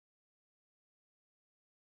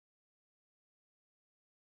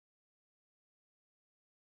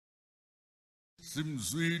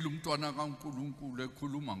Simzwile umntwana kaNkulunkulu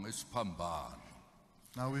ekhuluma ngesiphambano.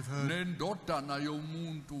 Now we've heard Nendodana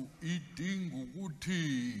yomuntu idinga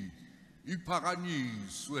ukuthi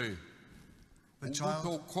iphakanyiswe. the child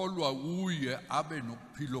Ukukholwa kuye abe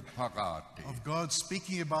nokuphila okuphakade. of God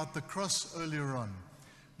speaking about the cross earlier on.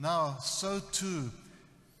 Now, so too,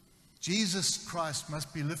 Jesus Christ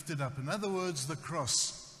must be lifted up. In other words, the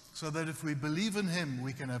cross, so that if we believe in him,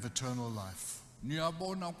 we can have eternal life.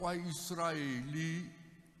 Niyabona kwaIsrayeli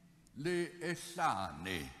le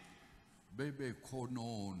ehlane bebe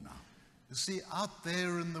khonona. You see, out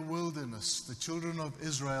there in the wilderness, the children of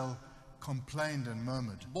Israel complained and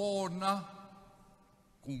murmured, Bona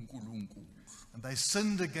kuNkulunkulu. and they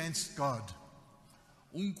sinned against God.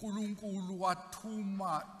 uNkulunkulu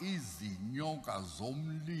wathuma izinyoka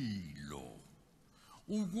zomlilo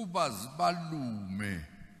ukuba zibalume.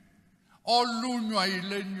 Olunywa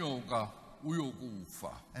yile nyoka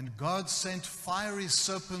uyokufa. And God sent fiery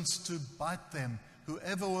serpents to bite them.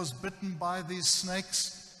 Whoever was bitten by these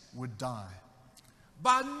snakes would die.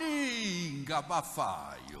 Baningi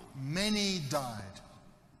abafayo Many died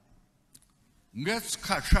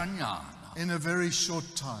ngesikhashanyana. in a very short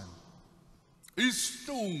time.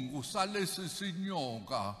 Isihlungu salesi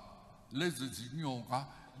sinyoka lezi zinyoka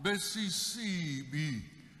besisibi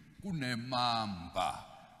kunemamba.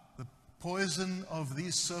 The poison of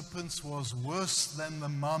these serpents was worse than the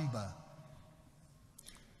mamba.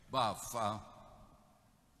 Bafa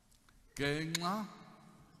genxa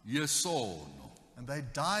yesono. And they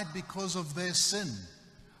died because of their sin.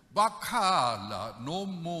 Bakhala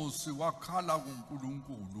noMosi wakhala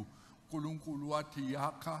kuNkulunkulu. uNkulunkulu wathi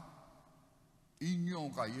yakha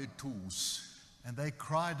inyoka yethusi. And they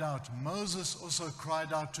cried out. Moses also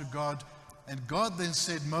cried out to God. And God then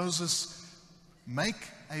said, Moses, make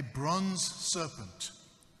a bronze serpent.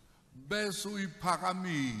 Bese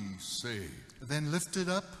uyiphakamise Then lift it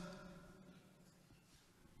up,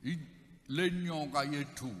 le nyoka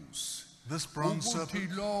yethusi. this bronze Ukuthi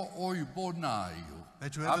serpent, lo oyibonayo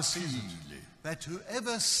that whoever sees it, aphile. that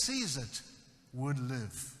whoever sees it would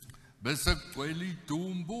live. Bese kugcwele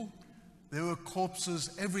idumbu. There were corpses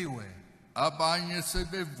everywhere, Abanye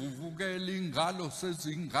sebevuvukela ingalo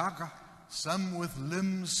sezingaka. some with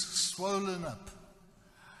limbs swollen up,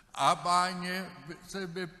 Abanye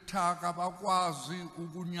sebebuthaka bakwazi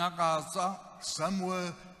ukunyakaza. some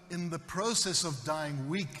were in the process of dying,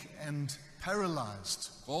 weak and paralyzed.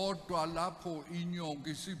 Kodwa lapho inyoka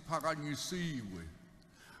isiphakanyisiwe,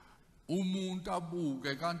 umuntu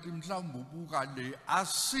abuke kanti mhlawumbe ubuka le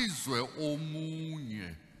asizwe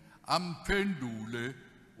omunye amphendule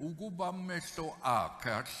ukuba amehlo akhe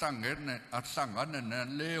ahlangane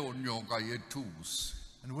naleyo nyoka yethusi.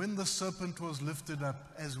 And when the serpent was lifted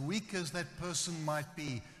up, as weak as that person might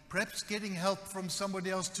be, perhaps getting help from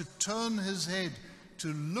somebody else to turn his head to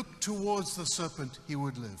look towards the serpent, he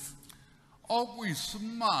would live.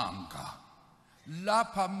 Okuyisimanga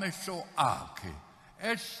lapha amehlo akhe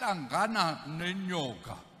ehlangana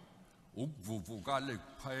nenyoka, ukuvuvukala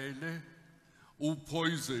kuphele,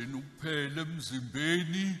 upoison uphele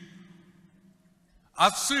emzimbeni,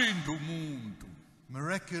 asinde umuntu.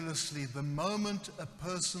 Miraculously, the moment a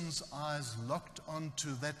person's eyes locked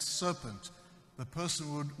onto that serpent, the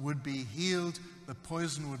person would be healed, the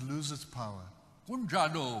poison would lose its power.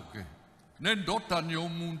 Kunjalo ke nendodana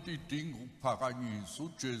yomuntu idinga ukuphakanyiswa,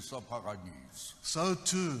 uJesu aphakanyiswa. So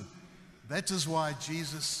too, that is why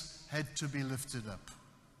Jesus had to be lifted up.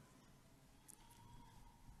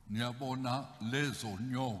 Niyabona lezo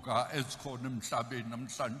nyoka ezikhona emhlabeni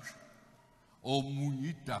namhlanje, omunye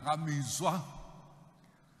idakamizwa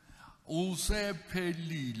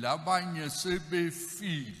usephelile, abanye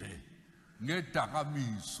sebefile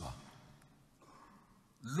ngedakamizwa.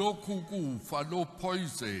 Lokhu kufa lo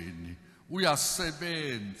poison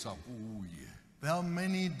uyasebenza kuye. There are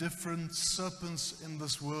many different serpents in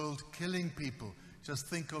this world killing people. Just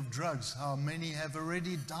think of drugs, how many have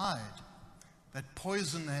already died. That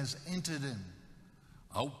poison has entered in.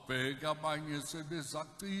 Awubheke abanye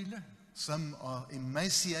sebezacile, Some are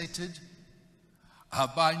emaciated,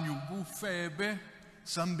 abanye ubufebe,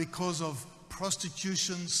 some because of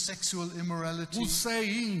prostitution, sexual immorality.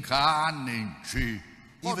 useyingane nje.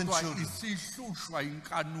 Even Kodwa children. isihlushwa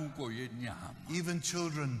inkanuko yenyama. Even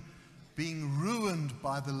children being ruined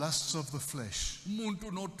by the lusts of the flesh.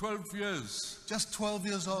 Umuntu no 12 years, Just 12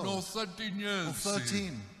 years old no 13 years, or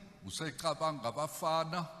 13, usecabanga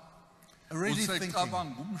abafana, already thinking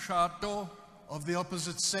usecabanga umshado, of the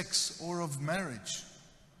opposite sex or of marriage.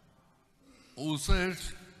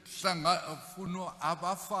 usehlanga ufuna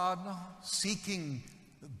abafana, Seeking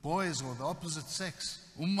boys or the opposite sex.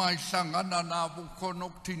 Uma ihlangana nabo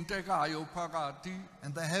khona okuthintekayo phakathi.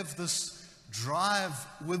 And they have this drive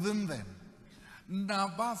within them.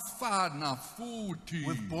 Nabafana futhi.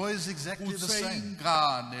 With boys exactly the same.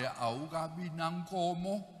 Useyingane awukabi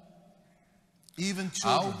nankomo. Even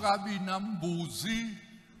children. Awukabi nambuzi.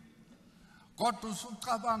 Kodwa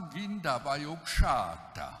usucabanga indaba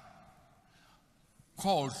yokushada.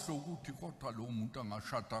 Khohle ukuthi kodwa lo muntu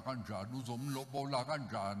angashada kanjani uzomlobola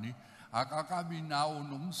kanjani akakabi nawo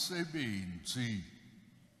nomsebenzi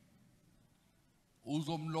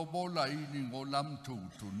uzomlobola yini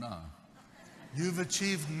ngolamthuthu na. You've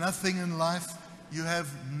achieved nothing in life. You have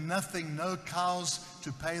nothing, no cows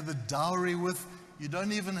to pay the dowry with. You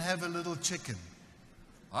don't even have a little chicken.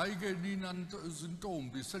 Ayike nina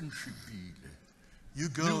izintombi senishibhile. You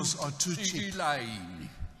girls are too cheap.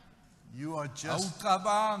 You are just...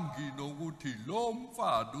 Awucabangi nokuthi lo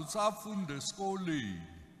mfana usafunda esikoleni.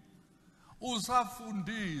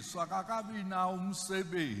 Usafundiswa akakabi nawo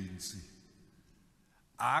umsebenzi.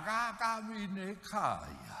 Akakabi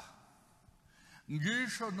nekhaya.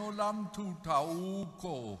 Ngisho nolamthutha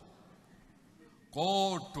ukho.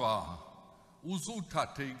 Kodwa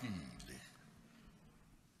usuthathekile.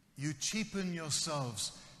 You cheapen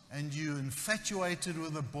yourselves and you infatuated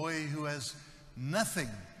with a boy who has nothing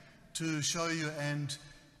to show you, and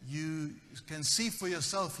you can see for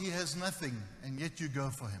yourself he has nothing, and yet you go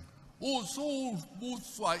for him.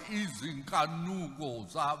 Usubuswa izinkanuko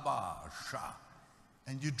zabasha.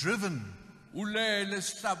 And you're driven. Ulele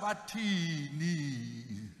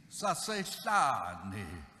esihlabathini sasehlane.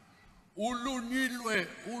 Ulunyiwe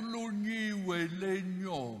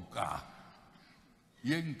lenyoka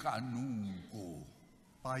yenkanuko.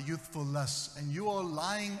 By youthful lusts, and you are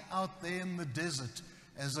lying out there in the desert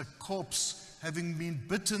as a corpse, having been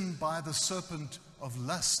bitten by the serpent of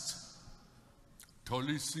lust.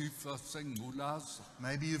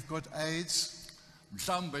 Maybe you've got AIDS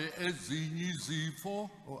or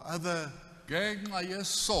other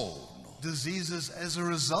diseases as a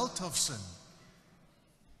result of sin.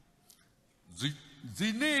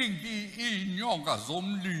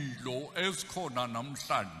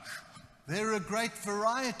 There are a great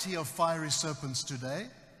variety of fiery serpents today.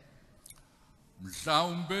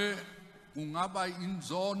 Mhlawumbe kungaba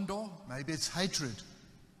inzondo, maybe it's hatred,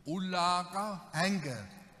 ulaka, anger,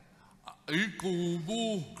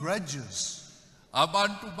 igqubu, grudges,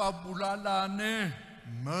 abantu babulalane,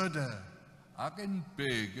 murder. Ake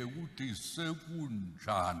nibheke ukuthi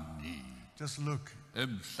sekunjani. Just look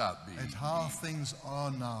emhlabeni at how things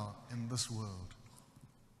are now in this world.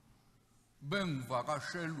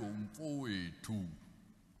 Bengivakashela umfowethu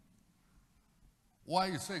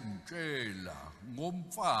wayesengitshela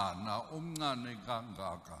ngomfana omncane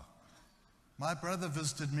kangaka. My brother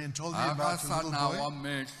visited me and told me about a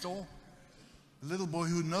little boy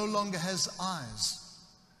who no longer has eyes.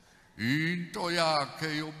 Into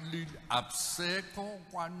yakhe yobulili absekho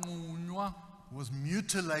kwanqunywa. Was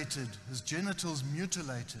mutilated, his genitals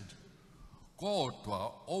mutilated.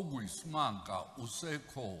 Kodwa okuyisimanga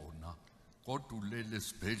usekhona kodwa ulele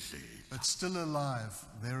esibhedlela. But still alive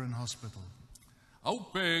there in hospital.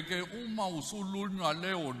 Awubheke uma usulunywa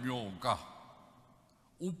leyo nyoka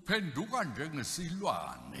uphenduka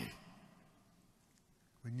njengesilwane.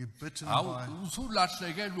 When you're bitten by,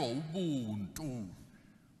 usulahlekelwa ubuntu.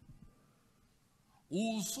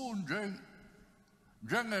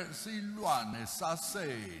 Njengesilwane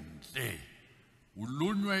sasendle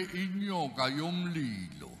ulunywe inyoka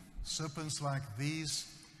yomlilo. Serpents like these,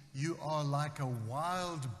 you are like a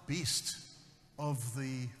wild beast of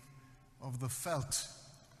the veldt.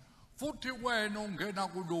 Futhi wena ungena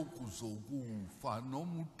kulokhu uzokufa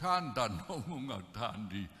noma uthanda noma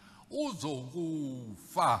ungathandi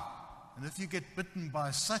uzokufa. And if you get bitten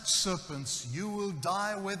by such serpents, you will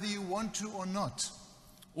die whether you want to or not.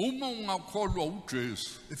 If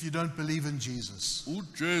you don't believe in Jesus, and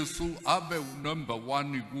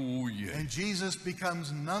Jesus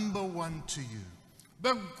becomes number one to you.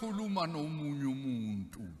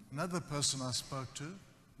 Another person I spoke to,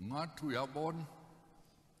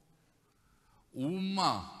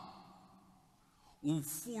 uma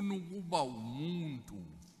ufuna ukuba umuntu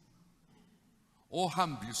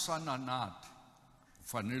ohambisana nathi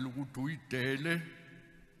kufanele ukuthi uyidele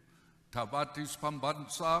thabatha isiphambano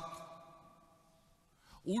sakho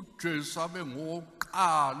uJesu abe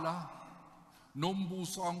ngoqala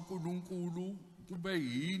nombuso kaNkulunkulu kube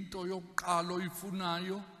yinto yokuqala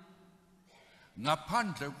oyifunayo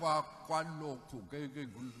ngaphandle kwalokho keke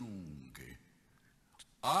kulunge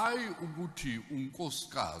hayi ukuthi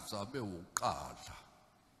unkosikazi abe uqala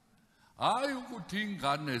hayi ukuthi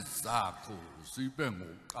ingane zakho zibe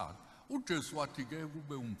ngokuqala. uJesu wathi ke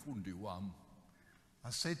kube umfundi wami. I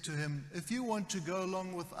said to him, if you want to go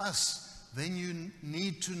along with us, then you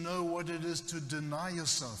need to know what it is to deny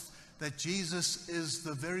yourself, that Jesus is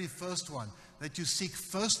the very first one, that you seek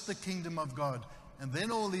first the kingdom of God, and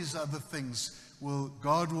then all these other things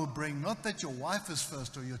God will bring. Not that your wife is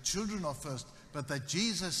first or your children are first, but that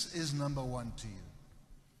Jesus is number one to you.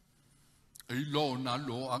 Ilona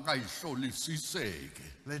lo akayihlolisiseke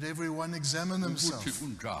Let everyone examine himself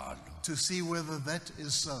ukuthi kunjalo. to see whether that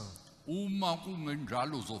is so. Uma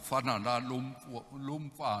kungenjalo uzofana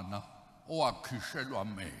lomfana owakhishelwa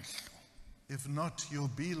amehlo. If not, you'll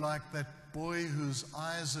be like that boy whose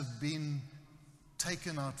eyes have been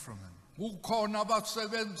taken out from him. Kukhona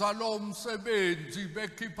abasebenza lo msebenzi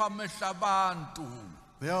bekhipha amehlo abantu.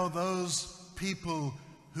 There are those people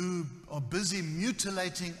who are busy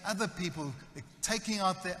mutilating other people, taking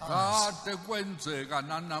out their eyes. Kade kwenzeka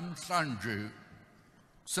nanamhlanje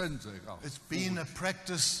senzeka. It's been a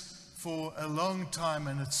practice for a long time,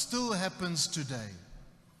 and it still happens today.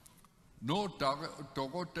 No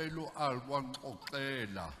dokotela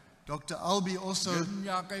alwanxoxela. Dr. Albi also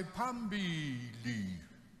Ngeminyaka ephambili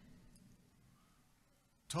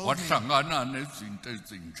told me wahlangana nezinto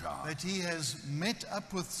ezinjalo. that he has met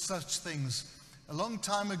up with such things a long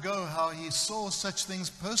time ago, how he saw such things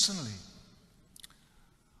personally.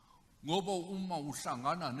 Ngoba uma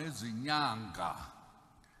uhlangana nezinyanga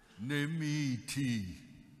nemithi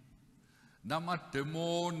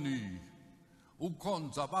namademoni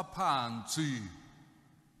ukhonza abaphansi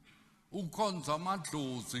ukhonza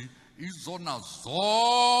amadlozi izona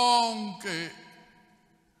zonke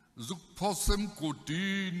zikuphosa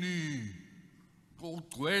emgodini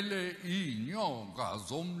kugcwele inyonga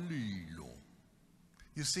zomlilo.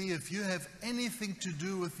 You see, if you have anything to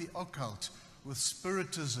do with the occult, with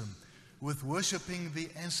spiritism, with worshipping the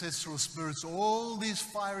ancestral spirits, all these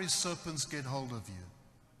fiery serpents get hold of you.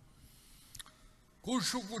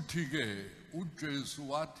 Kusho ukuthi ke uJesu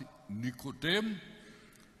wathi Nikodem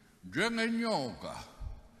njengenyoka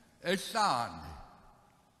ehlane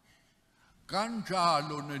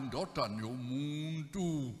kanjalo nendodana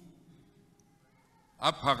yomuntu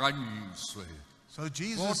aphakanyiswe. So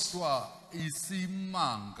Jesus, Kodwa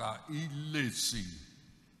isimanga ilesi.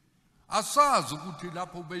 Asazi ukuthi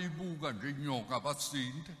lapho beyibuka nje inyoka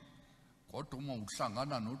basinde. Kodwa uma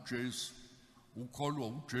uhlangana noJesu, ukholwa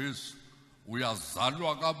uJesu,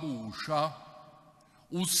 uyazalwa kabusha,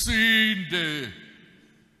 usinde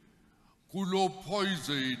kulo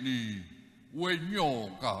poison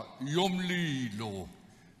wenyoka yomlilo.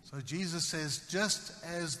 so Jesus says, just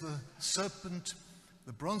as the serpent,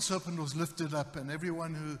 the bronze serpent was lifted up and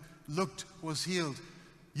everyone who looked was healed,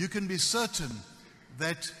 you can be certain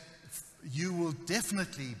that you will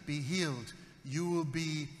definitely be healed. You will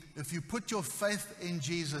be, if you put your faith in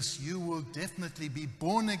Jesus, you will definitely be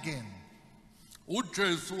born again.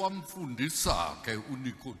 uJesu wamfundisa ke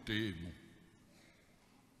uNikodemu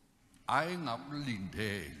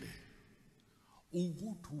ayengakulindele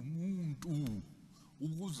ukuthi umuntu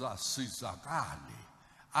ukuzasizakale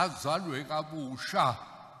azalwe kabusha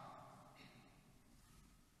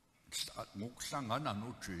ngokuhlangana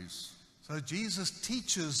noJesu. So Jesus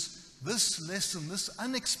teaches this lesson, this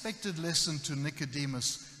unexpected lesson to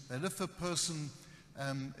Nicodemus, that if a person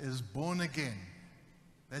is born again,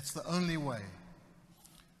 that's the only way.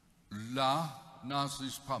 La nasi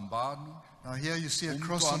isiphambano Now here you see a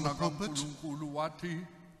cross on the umntwana pulpit, kaNkulunkulu wathi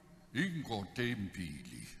ingoda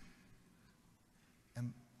embili.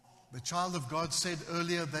 and the child of God said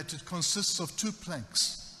earlier that it consists of two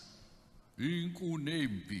planks, Inkuni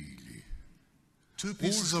embili. two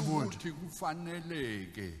pieces of wood. Ukuthi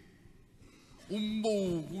kufaneleke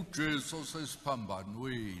umbuku uJesu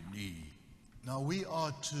sesiphambanweni. Now we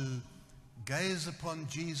are to gaze upon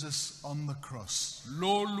Jesus on the cross.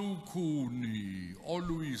 Lolu khuni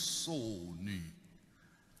oluyisoni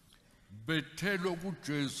bethelo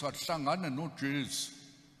kuJesu ahlangane noJesu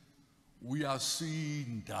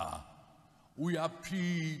uyasinda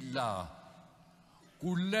uyaphila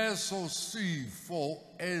kuleso sifo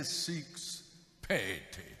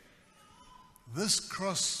esikphethe. This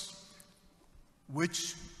cross,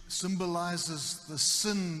 which symbolizes the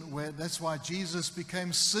sin, that's why Jesus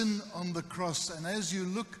became sin on the cross. And as you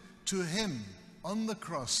look to him on the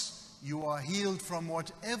cross, you are healed from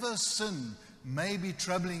whatever sin may be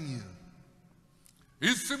troubling you.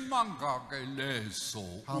 Isimanga ke leso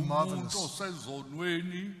How umuntu marvelous.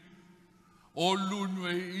 osezonweni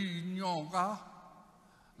olunywe inyoka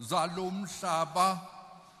zalomhlaba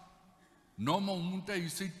noma umuntu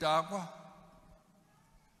eyisidakwa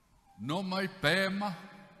noma ibhema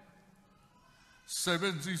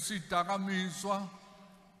sebenzisa idakamizwa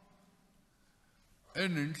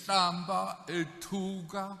enenhlamba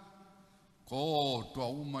ethuka kodwa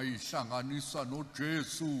uma ihlanganisa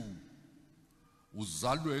noJesu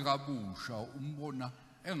uzalwe kabusha umbona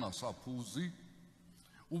engasaphuzi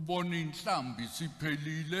ubona inhlambi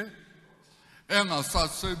siphelile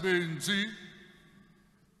engasasebenzi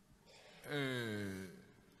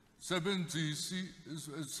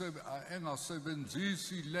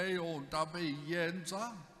engasebenzisi leyo nto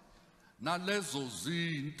abeyenza nalezo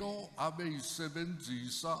zinto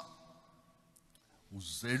abeyisebenzisa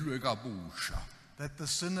uzelwe kabusha. That the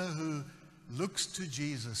sinner who looks to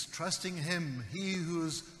Jesus, trusting him, he who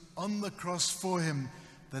is on the cross for him,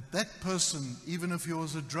 that person, even if he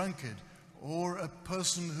was a drunkard or a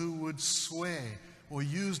person who would swear or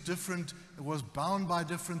was bound by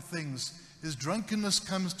different things, his drunkenness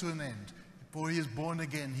comes to an end, for he is born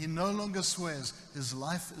again. He no longer swears. His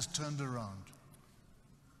life is turned around.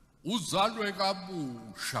 Uzalwe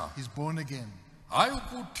kabusha. He's born again. Hayi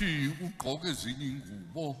ukuthi ugqoke ezinye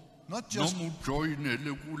ingubo noma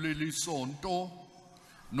ujoyinele kuleli sonto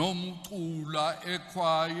noma ucula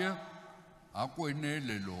ekhwaye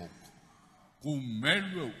akwenele lokho.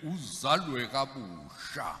 Kumelwe uzalwe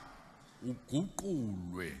kabusha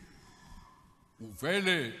uguqulwe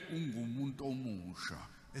uvele ungumuntu omusha.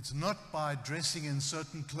 It's not by dressing in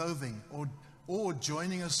certain clothing or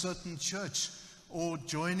joining a certain church or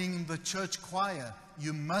joining the church choir.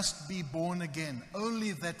 You must be born again.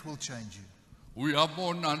 Only that will change you.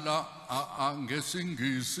 Uyabona la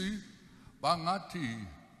ngesingisi bangathi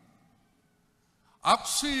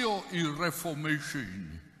akusiyo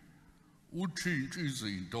ireformation utshintsha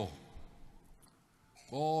izinto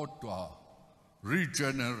kodwa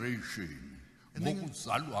regeneration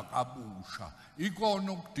ngokuzalwa kabusha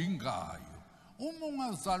ikona okudingayo. Uma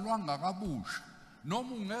ungazalwanga kabusha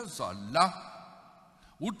noma ungeza la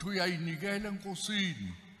uthi uyayinikela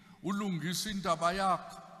enkosini ulungisa indaba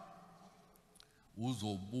yakho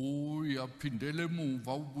uzobuya phindele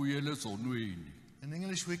emuva ubuyele ezonweni. In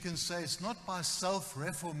English we can say it's not by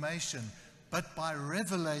self-reformation but by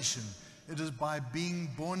revelation. It is by being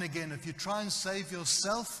born again. If you try and save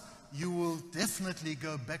yourself, you will definitely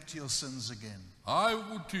go back to your sins again. Hayi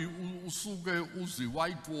ukuthi usuke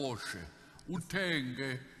uzi-whitewash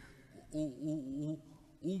uthenge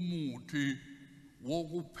umuthi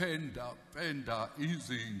wokupenda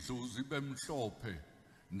izindlu zibe mhlophe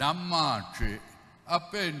namatshe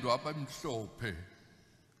apendwa abemhlophe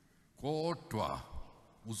kodwa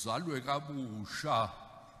uzalwe kabusha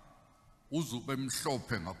uzube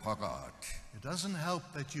mhlophe ngaphakathi. It doesn't help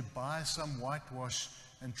that you buy some whitewash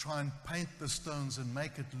and try and paint the stones and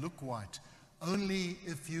make it look white. Only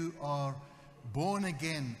if you are born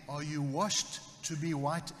again are you washed to be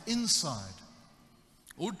white inside.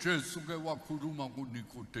 uJesu ke wakhuluma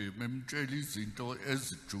kuNikodemu emtshela izinto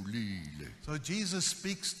ezijulile. So Jesus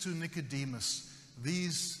speaks to Nicodemus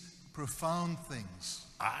these profound things,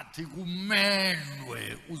 athi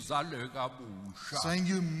kumelwe uzalwe kabusha. saying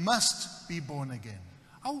you must be born again.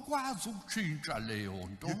 Awukwazi ukutshintsha leyo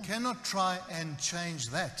nto. You cannot try and change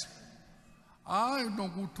that. Hayi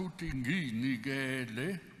nokuthi uthi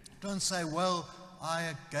ngiyinikele Don't say, well,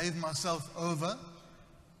 I gave myself over.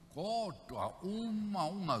 kodwa uma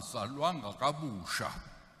ungazalwanga kabusha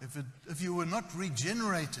If you were not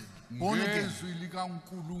regenerated, born again, ngezwi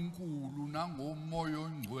likaNkulunkulu nangomoya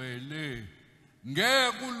ongcwele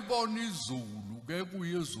ngeke ulibone izulu ke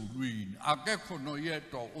kuye ezulwini akekho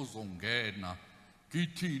noyedwa ozongena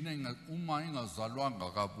kithina uma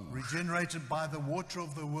ingazalwanga kabusha. regenerated by the water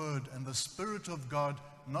of the word and the Spirit of God,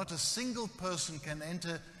 not a single person can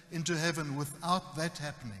enter into heaven without that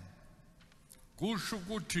happening. Kusho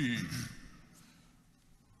ukuthi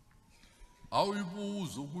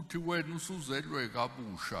awuyibuza ukuthi wena usuzelwe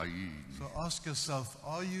kabusha yini. So ask yourself,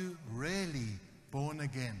 are you really born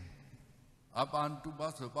again? Abantu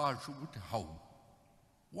base basho ukuthi hawu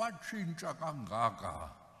watshintsha kangaka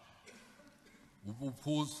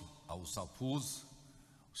ubuphuza awusaphuza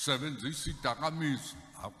usebenzisa idakamizwa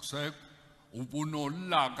akusekho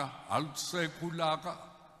ubunolaka alusekho ulaka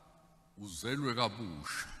uzelwe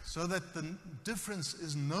kabusha. So that the difference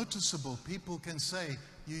is noticeable. People can say,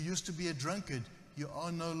 you used to be a drunkard, you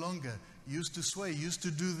are no longer. You used to swear, you used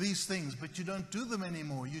to do these things, but you don't do them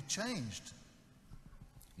anymore. You changed.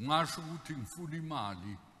 Ngasho ukuthi ngifuna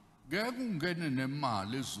imali ngeke ungene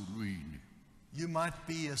nemali ezulwini. You might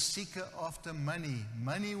be a seeker after money.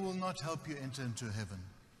 Money will not help you enter into heaven.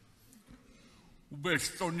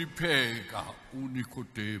 Ubehlonipheka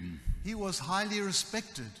uNikodemu. He was highly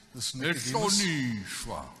respected, this Nicodemus.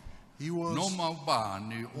 Ehlonishwa He was noma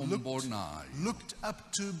ubani ombonayo. looked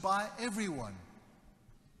up to by everyone.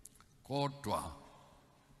 kodwa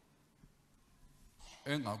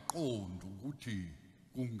engaqondi ukuthi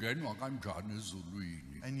kungenwa kanjani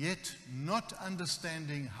ezulwini. and yet not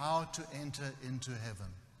understanding how to enter into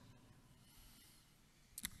heaven.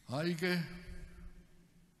 Hayi ke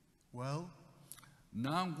Well,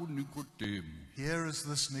 nangu Nikodemu here is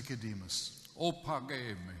this Nicodemus,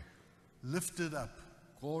 ophakeme lifted up,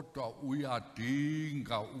 kodwa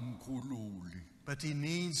uyadinga umkhululi, but he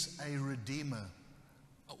needs a redeemer.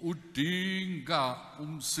 udinga He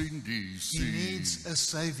umsindisi. needs a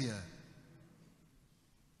savior.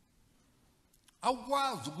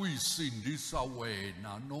 Awukwazi ukuyisindisa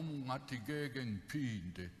wena noma ungathi keke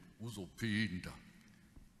ngiphinde uzophinda.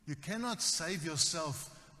 You cannot save yourself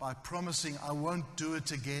by promising, I won't do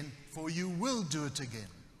it again, for you will do it again.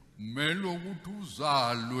 Kumele ukuthi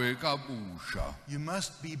uzalwe kabusha. You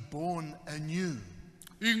must be born anew.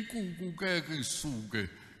 Inkukhu keke isuke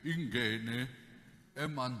ingene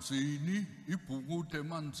emanzini, ibhukuthe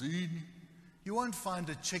emanzini. You won't find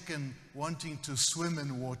a chicken wanting to swim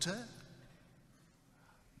in water.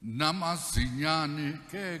 Namazinyane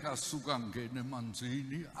keke asuka ngene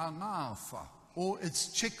emanzini angafa. Or its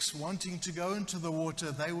chicks wanting to go into the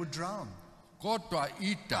water, they would drown. Kodwa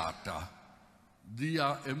idada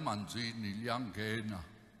liya emanzini liyangena.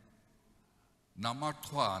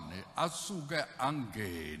 Namachwane asuke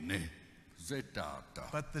angene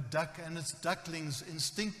zedada. But the duck and its ducklings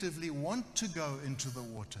instinctively want to go into the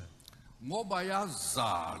water, Ngoba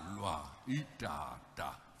yazalwa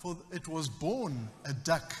idada. for it was born a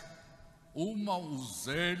duck. Uma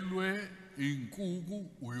uzelwe inkuku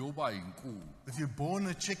uyoba inkuku. If you're born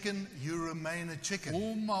a chicken, you remain a chicken.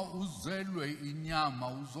 Uma uzelwe inyama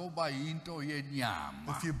uzoba into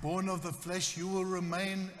yenyama. If you're born of the flesh, you will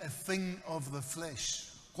remain a thing of the flesh.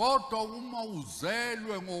 Kodwa uma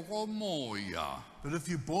uzelwe ngokomoya But if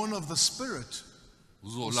you're born of the Spirit,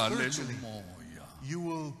 uzolalela spiritually. umoya. you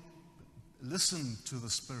will listen to the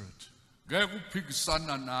Spirit. Ngeke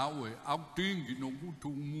uphikisana nawe akudingi nokuthi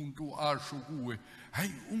umuntu asho kuwe, "Hey,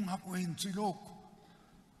 ungakwenzi lokho."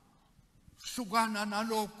 Hlukana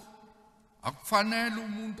nalokho. Akufanele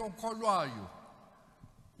umuntu okholwayo.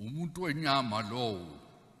 Umuntu wenyama lowo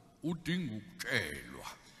udinga ukutshelwa.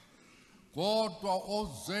 Kodwa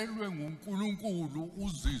ozelwe nguNkulunkulu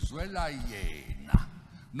uzizwela yena.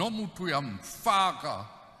 Noma uthi uyamfaka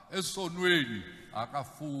esonweni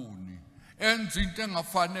akafuni. Enza into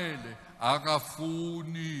engafanele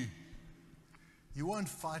akafuni. You won't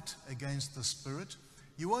fight against the Spirit.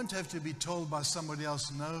 You won't have to be told by somebody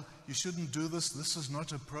else, no, you shouldn't do this. This is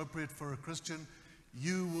not appropriate for a Christian.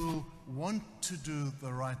 You will want to do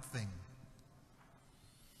the right thing.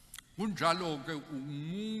 Kunjalo ke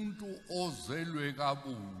umuntu ozelwe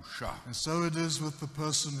kabusha. And so it is with the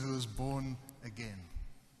person who is born again.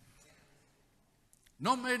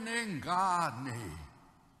 Noma enengane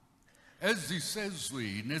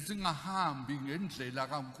ezisezweni ezingahambi ngendlela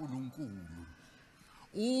kaNkulunkulu.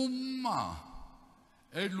 Uma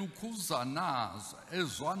elukhuza nazo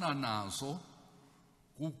ezwana nazo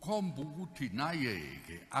kukhomba ukuthi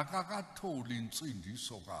nayeke akakatholi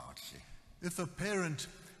insindiso kahle. If a parent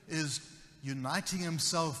is uniting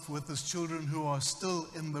himself with his children who are still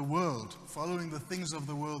in the world, following the things of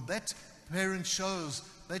the world, that parent shows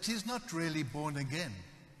that he's not really born again.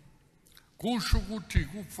 Kusho ukuthi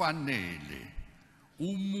kufanele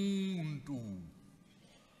umuntu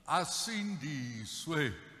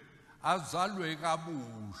asindiswe azalwe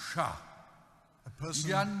kabusha. A person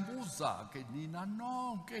Ngiyanibuza ke nina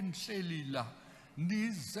nonke nihleli la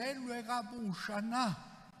nizelwe kabusha na?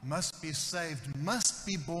 must be saved, must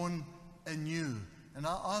be born anew. And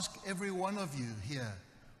I ask every one of you here,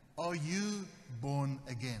 are you born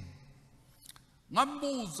again?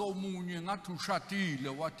 Ngambuza omunye ngathi ushadile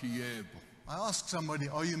wathi yebo. I asked somebody,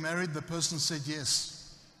 are you married? The person said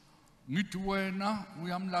yes. Ngithi wena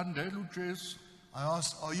uyamlandela uJesu? I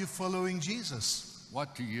asked, are you following Jesus?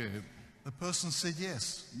 Wathi yebo. The person said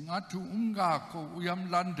yes. Ngathi umngakho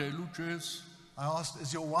uyamlandela uJesu? I asked,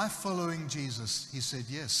 is your wife following Jesus? He said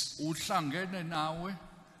yes. Uhlangene nawe?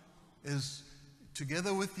 Is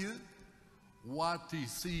together with you? Wathi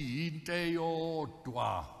siyinte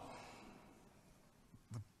eyodwa.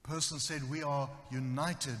 The person said, we are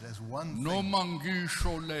united as one thing. Noma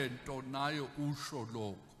ngisho lento naye usho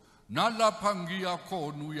lokho. Nalapha ngiya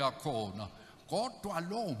khona uyakhona. Kodwa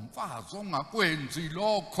lo mfazi ongakwenzi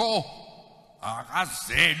lokho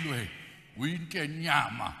akazelwe uyinto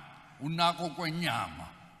enyama, unako kwenyama.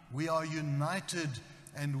 We are united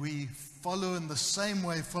and we follow in the same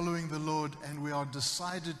way, following the Lord, and we are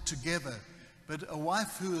decided together. But a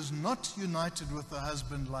wife who is not united with her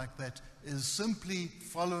husband like that is simply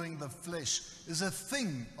following the flesh, is a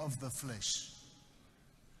thing of the flesh.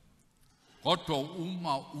 Kodwa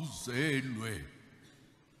uma uzelwe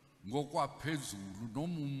ngokwaphezulu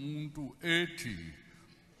noma umuntu ethi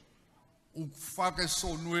ukufaka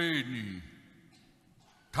esonweni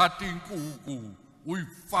thatha inkukhu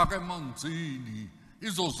uyifaka emanzini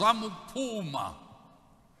izozama ukuphuma.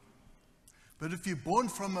 But if you're born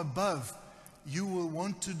from above, you will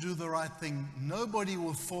want to do the right thing. Nobody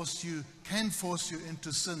will can force you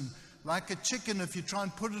into sin. Like a chicken, if you try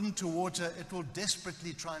and put it into water, it will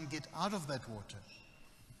desperately try and get out of that water.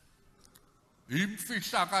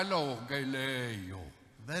 Imfihlakalo ke leyo.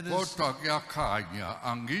 That is Kodwa kuyakhanya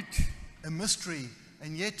angithi a mystery,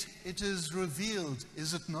 and yet it is revealed,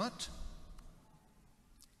 is it not?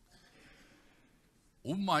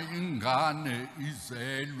 uma ingane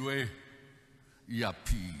izelwe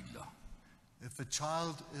iyaphila. If a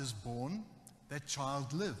child is born, that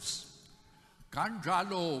child lives.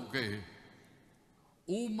 Kanjalo ke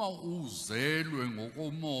uma uzelwe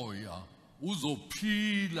ngokomoya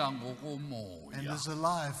uzophila And ngokomoya. is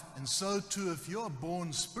alive. And so too, if you're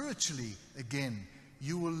born spiritually again,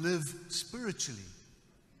 you will live spiritually.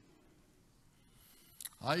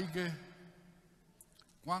 Hayi ke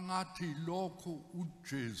kwangathi lokho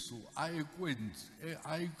uJesu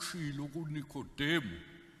ayikushilo kuNikodemu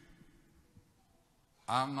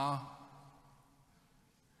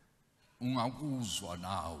ungakuzwa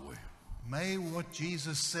nawe. May what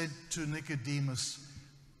Jesus said to Nicodemus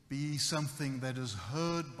be something that is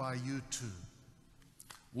heard by you too,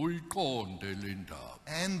 Uyiqonde le ndaba.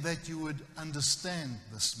 and that you would understand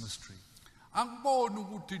this mystery. Angiboni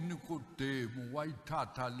ukuthi Nikodemu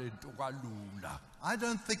wayithatha lento kalula. I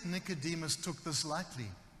don't think Nicodemus took this lightly.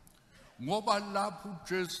 Ngoba lapho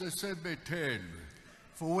uJesu esebethelwe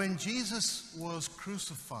For when Jesus was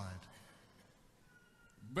crucified,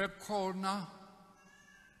 bekhona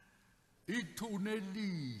ithune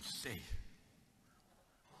elihle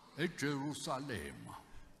eJerusalema.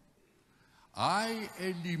 Hayi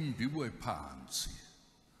elimbiwe phansi.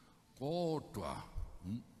 Kodwa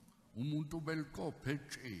umuntu belikophe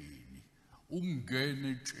etsheni, ungene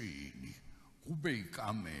etsheni, kube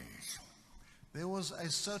ikamelo. there was a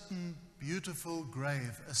certain beautiful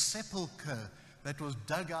grave, a sepulchre that was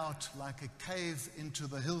dug out like a cave into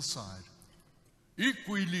the hillside.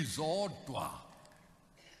 Igwili zodwa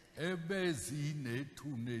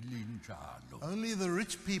ebezinethune elinjalo. Only the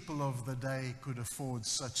rich people of the day could afford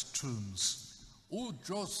such tombs.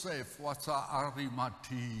 uJoseph wasa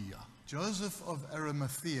Arimathea Joseph of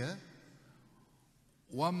Arimathea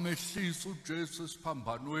wamehlisa uJesu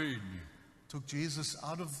esiphambanweni. took Jesus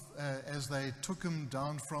out of, as they took him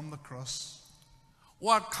down from the cross,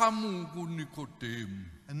 Waqhamuka uNikodemu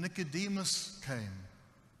and Nicodemus came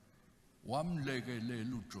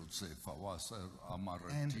wamlekelela uJoseph wase and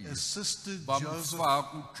Arimathea. assisted Joseph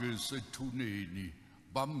Bamfaka uJesu ethuneni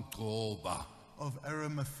bamgcoba of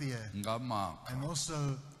Arimathea ngamakha. and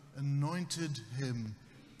also anointed him,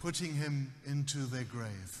 putting him into their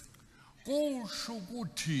grave. Kusho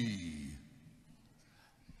ukuthi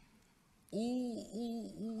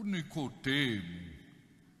uNikodemu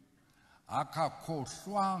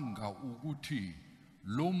akakhohlwanga ukuthi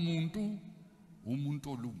lo muntu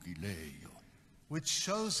umuntu olungileyo. Which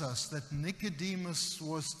shows us that Nicodemus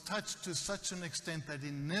was touched to such an extent that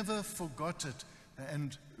he never forgot it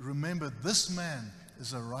and remembered this man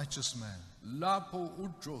is a righteous man. Lapho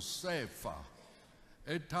uJosepha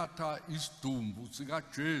ethatha isidumbu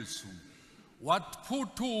sikaJesu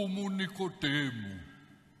watphuthuma uNikodemu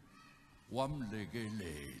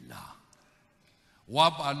wamlekelela.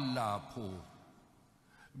 Waba lapho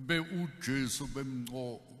be uJesu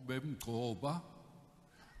bemgcoba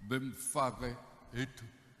bemfake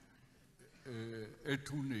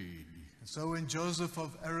ethuneni. So when Joseph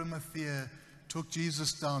of Arimathea took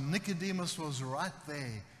Jesus down, Nicodemus was right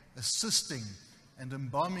there assisting and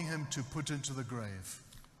embalming him to put into the grave.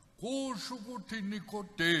 Kusho ukuthi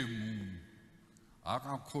Nikodemu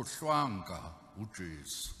akakhohlwanga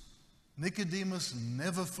uJesu. Nicodemus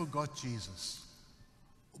never forgot Jesus.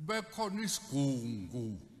 Bekhona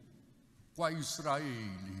isigungu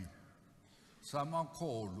kwaIsrayeli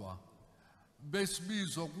samakholwa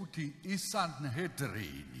besibizwa ukuthi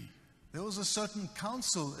iSanhedrin. There was a certain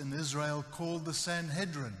council in Israel called the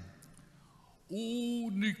Sanhedrin.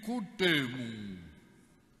 uNikodemu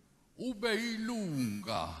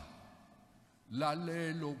ubeyilunga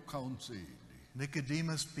lalelo council.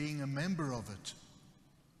 Nicodemus being a member of it.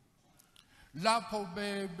 Lapho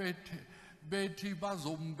bethi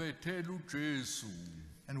bazombethela uJesu.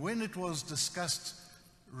 And when it was discussed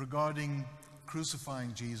regarding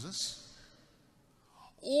crucifying Jesus,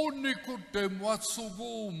 uNikodemu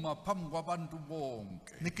wasukuma phambi kwabantu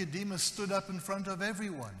bonke Nicodemus stood up in front of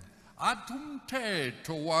everyone, athi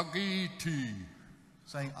umthetho wakithi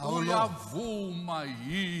saying, Our law, uyavuma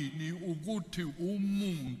yini ukuthi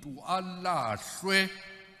umuntu alahlwe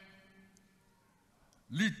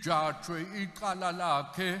lijatshwe icala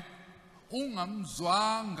lakhe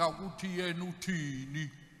ungamzwanga ukuthi yena uthini?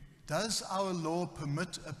 does our law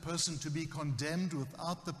permit a person to be condemned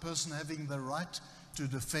without the person having the right to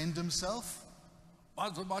defend himself?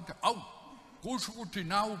 Baze bathi awu kusho ukuthi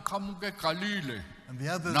nawe uqhamuke eGalile And the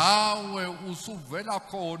others nawe usuvela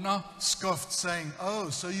khona. scoffed, saying, Oh,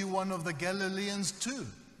 so you one of the Galileans too?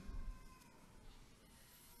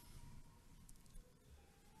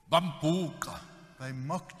 Bambhuqa They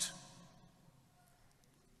mocked.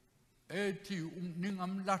 ethi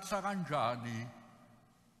ningamlahla kanjani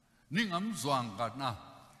ningamzwanga na?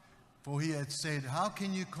 For he had said, How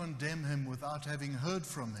can you condemn him without having heard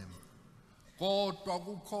from him? Kodwa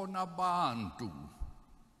kukhona abantu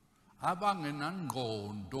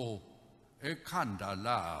abangenangqondo ekhanda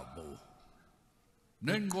labo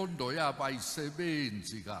nengqondo yabo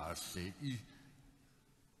ayisebenzi kahle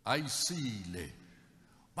ayisile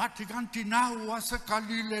bathi kanti nawe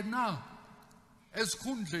waseGalile na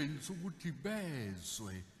esikhundleni sokuthi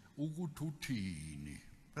bezwe ukuthi uthini.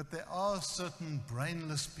 But there are certain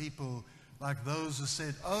brainless people like those who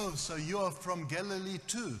said, Oh, so you are from Galilee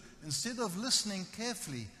too, instead of listening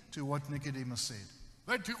carefully to what Nicodemus said.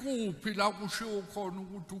 Bethi kuphi la kushiwo khona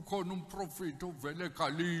ukuthi ukhona umprofeti ovela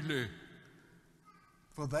eGalile?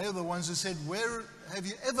 For they are the ones who said, Where have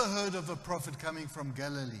you ever heard of a prophet coming from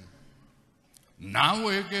Galilee?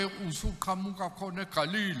 Nawe ke usuqhamuka khona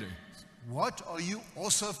eGalile. What, are you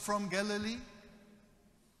also from Galilee?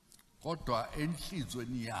 Kodwa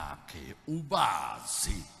enhlizweni yakhe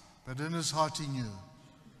ubazi But in his heart he knew.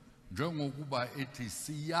 njengokuba ethi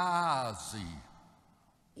siyazi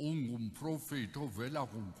ungumprofeti ovela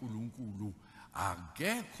kuNkulunkulu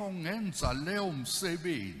akekho ngenza leyo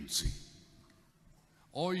msebenzi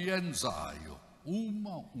oyenzayo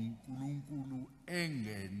uma uNkulunkulu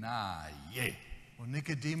engenaye. Well,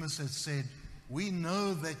 Nicodemus had said, We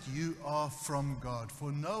know that you are from God,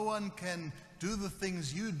 for no one can do the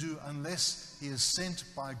things you do unless he is sent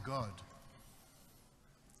by God.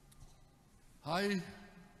 Hayi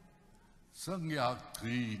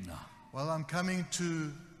sengiyagcina Well, I'm coming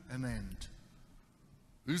to an end.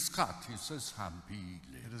 isikhathi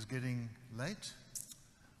sesihambile It is getting late.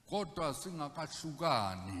 kodwa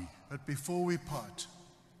singakahlukani But before we part,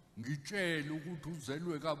 ngitshela ukuthi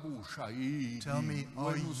uzelwe kabusha yini. Tell me,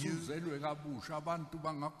 are Wena you- uzelwe kabusha abantu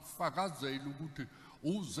bangakufakazela ukuthi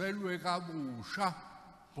uzelwe kabusha.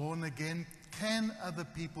 born again, can other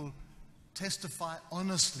people testify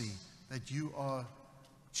honestly that you are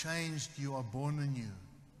changed, you are born anew?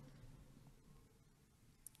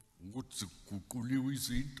 Ukuthi guquliwe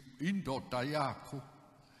izinto indoda yakho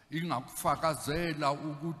ingakufakazela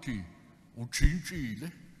ukuthi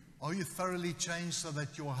uchintshile. Are you thoroughly changed so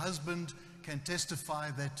that your husband can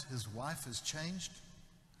testify that his wife has changed?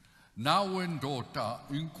 Nawe ndoda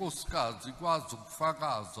inkosikazi kwazi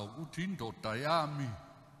ukufakaza ukuthi indoda yami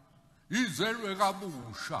izelwe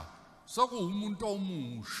kabusha sekuwumuntu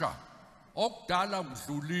omusha okudala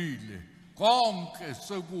kudlulile konke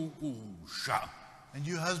sekukusha. And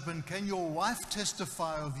you, husband, can your wife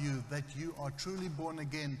testify of you that you are truly born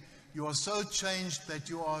again? You are so changed that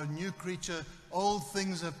you are a new creature. Old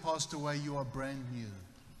things have passed away. You are brand new.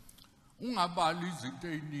 Ungabali izinto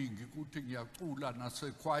eziningi ukuthi ngiyacula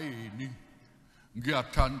nasekhwayeni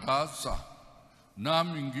ngiyathandaza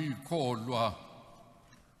nami ngikholwa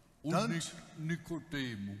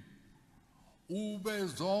uNikodemu ube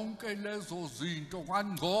zonke lezo zinto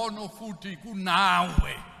kangcono futhi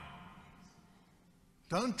kunawe.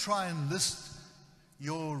 Don't try and list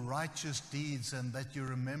your righteous deeds and that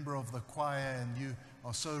you're a member of the choir and you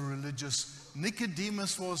are so religious.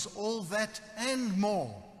 Nicodemus was all that and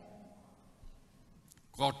more,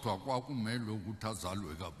 Kodwa kwakumele ukuthi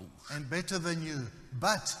azalwe kabusha. and better than you.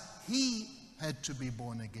 But he had to be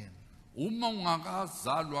born again. Uma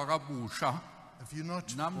ungakazalwa kabusha If you're not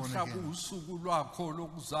born namhla again, kusuku lwakho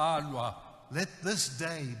lokuzalwa let this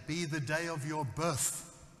day be the day of your birth.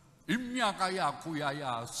 iminyaka yakho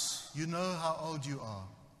uyayazi. You know how old you are.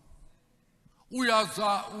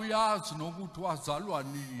 Uyazi nokuthi wazalwa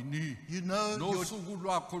nini. You know Nosuku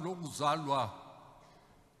lwakho lokuzalwa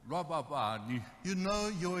lwababani.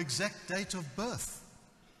 your exact date of birth.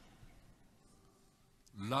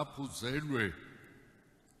 Lapho uzelwe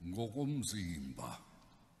ngokomzimba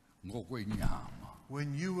ngokwenyama.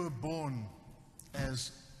 When you were born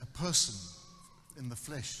as a person in the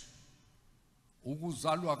flesh.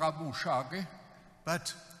 Ukuzalwa kabusha ke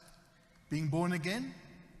But being born again,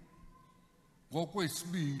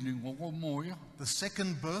 ngokwesibili ngokomoya the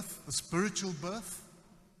second birth, the spiritual birth,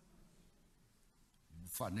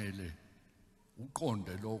 kufanele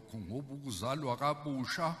uqonde lokho ngoba ukuzalwa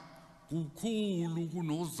kabusha kukhulu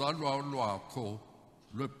kunozalwa lwakho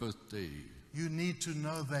lwe-birthday. you need to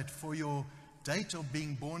know that for your date of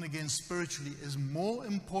being born again spiritually is more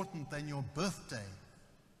important than your birthday.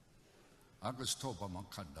 Ake sithoba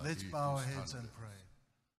amakhanda Let's ethu, bow our heads sithande. and pray.